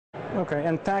Okay,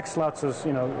 and tag slots is,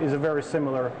 is a very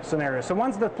similar scenario. So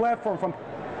once the platform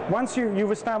once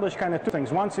you've established kind of two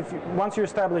things. Once you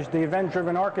establish the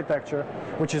event-driven architecture,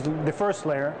 which is the first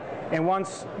layer, and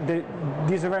once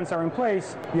these events are in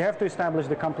place, you have to establish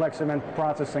the complex event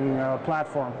processing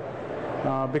platform,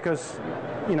 because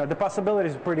the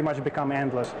possibilities pretty much become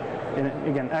endless. And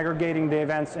again, aggregating the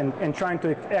events and trying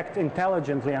to act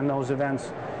intelligently on those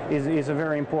events is a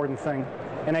very important thing.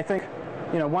 And I think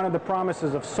one of the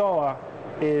promises of SOA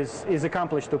is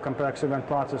accomplished through complex event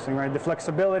processing, right? The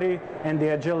flexibility and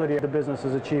the agility of the business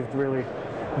is achieved really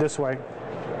this way.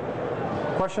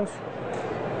 Questions?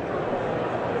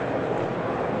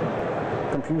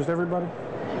 Confused everybody?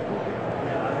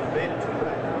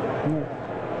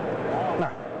 No.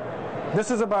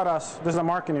 This is about us. This is a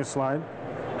marketing slide.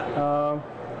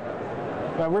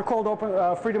 We're called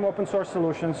Freedom Open Source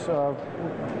Solutions,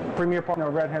 premier partner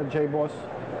of Red Hat JBoss.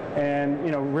 And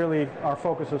really our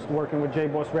focus is working with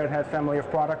JBoss Red Hat family of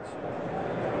products.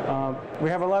 We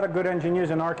have a lot of good engineers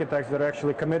and architects that are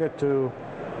actually committed to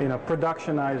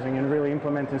productionizing and really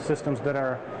implementing systems that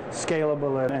are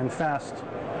scalable and fast,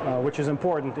 which is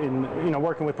important in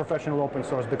working with professional open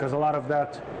source, because a lot of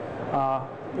that a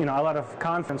lot of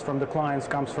confidence from the clients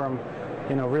comes from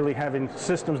really having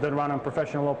systems that run on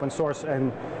professional open source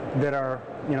and that are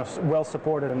well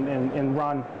supported and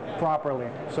run properly.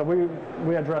 So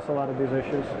we address a lot of these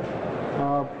issues.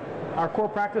 Our core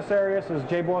practice areas is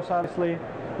JBoss, obviously,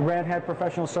 Red Hat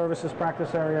Professional Services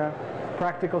practice area,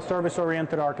 practical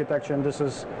service-oriented architecture, and this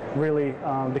is really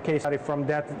the case study from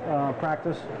that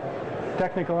practice.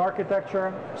 Technical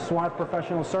architecture, SWAT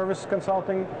professional service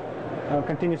consulting,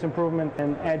 continuous improvement,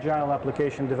 and agile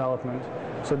application development.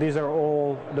 So these are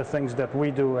all the things that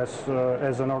we do as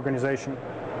an organization.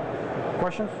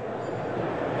 Questions?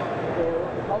 So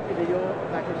how did you,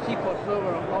 like a SQL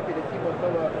Server, how did the SQL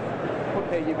Server put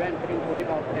the event into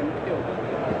without MQ?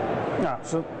 Yeah,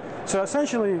 so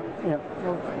essentially,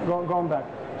 going back.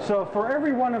 So for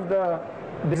every one of the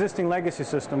existing legacy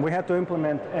system, we had to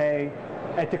implement a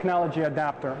technology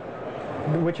adapter,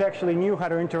 which actually knew how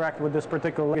to interact with this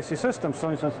particular legacy system. So,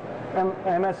 for instance,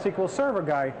 MS SQL Server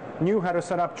guy knew how to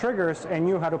set up triggers and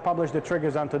knew how to publish the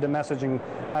triggers onto the messaging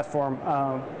platform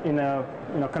in a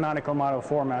canonical model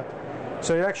format.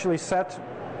 So it actually set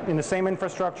in the same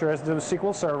infrastructure as the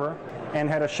SQL Server and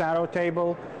had a shadow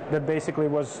table that basically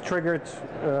was triggered.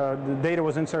 The data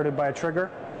was inserted by a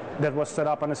trigger that was set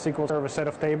up on a SQL Server set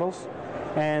of tables,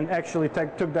 and actually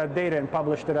took that data and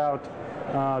published it out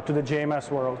to the JMS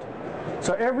world.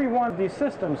 So every one of these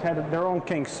systems had their own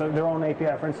kinks, their own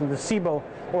API. For instance, the Siebel,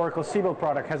 Oracle Siebel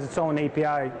product has its own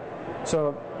API.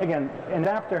 So again, an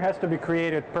adapter has to be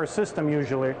created per system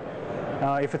usually,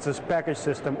 if it's a package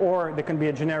system, or there can be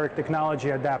a generic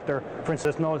technology adapter, for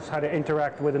instance, knows how to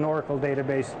interact with an Oracle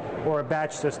database or a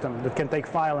batch system that can take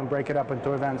file and break it up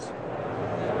into events.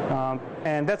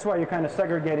 And that's why you're kind of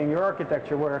segregating your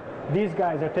architecture, where these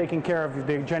guys are taking care of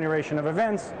the generation of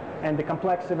events, and the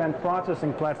complex event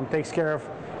processing platform takes care of,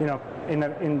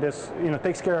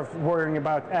 takes care of worrying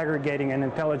about aggregating and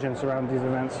intelligence around these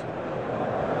events.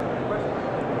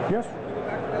 Yes? Can you go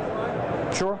back to that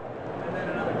slide? Sure. And then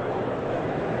another question.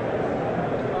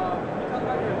 Can you talk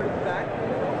about your inverted fact?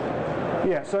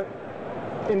 Yeah, so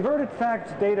inverted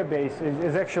facts database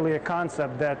is actually a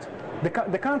concept that,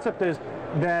 the concept is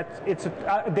that it's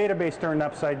a database turned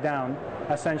upside down.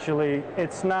 Essentially,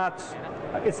 it's not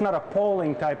a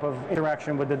polling type of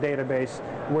interaction with the database,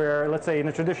 where, let's say, in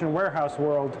a traditional warehouse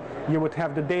world, you would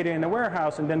have the data in the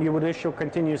warehouse, and then you would issue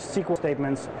continuous SQL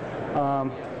statements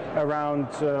around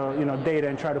data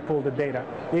and try to pull the data.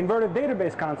 The inverted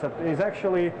database concept is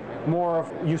actually more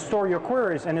of, you store your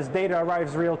queries, and as data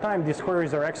arrives real time, these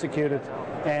queries are executed,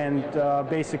 and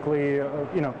basically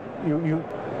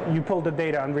you pull the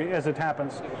data as it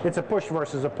happens. It's a push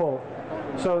versus a pull.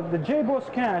 So the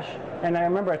JBoss cache, and I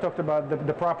remember I talked about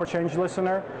the proper change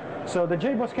listener. So the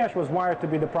JBoss cache was wired to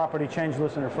be the property change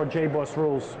listener for JBoss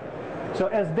rules. So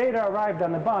as data arrived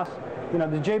on the bus, the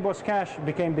JBoss cache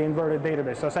became the inverted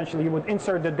database. So essentially, you would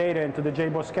insert the data into the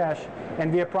JBoss cache,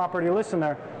 and via property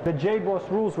listener, the JBoss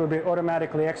rules will be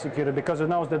automatically executed because it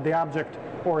knows that the object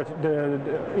or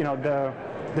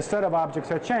the set of objects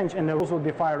have changed, and the rules will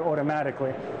be fired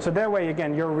automatically. So that way,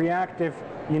 again, you're reactive.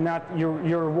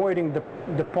 You're avoiding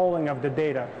the polling of the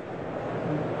data.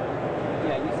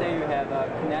 Yeah, you say you have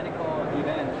canonical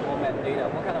event format data.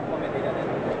 What kind of format data then?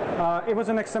 It was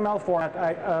an XML format.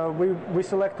 We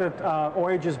selected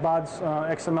OAG's BOD's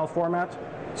XML format,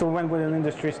 so we went with an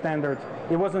industry standard.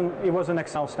 It was an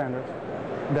XML standard.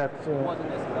 It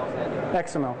wasn't XML standard.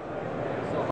 XML.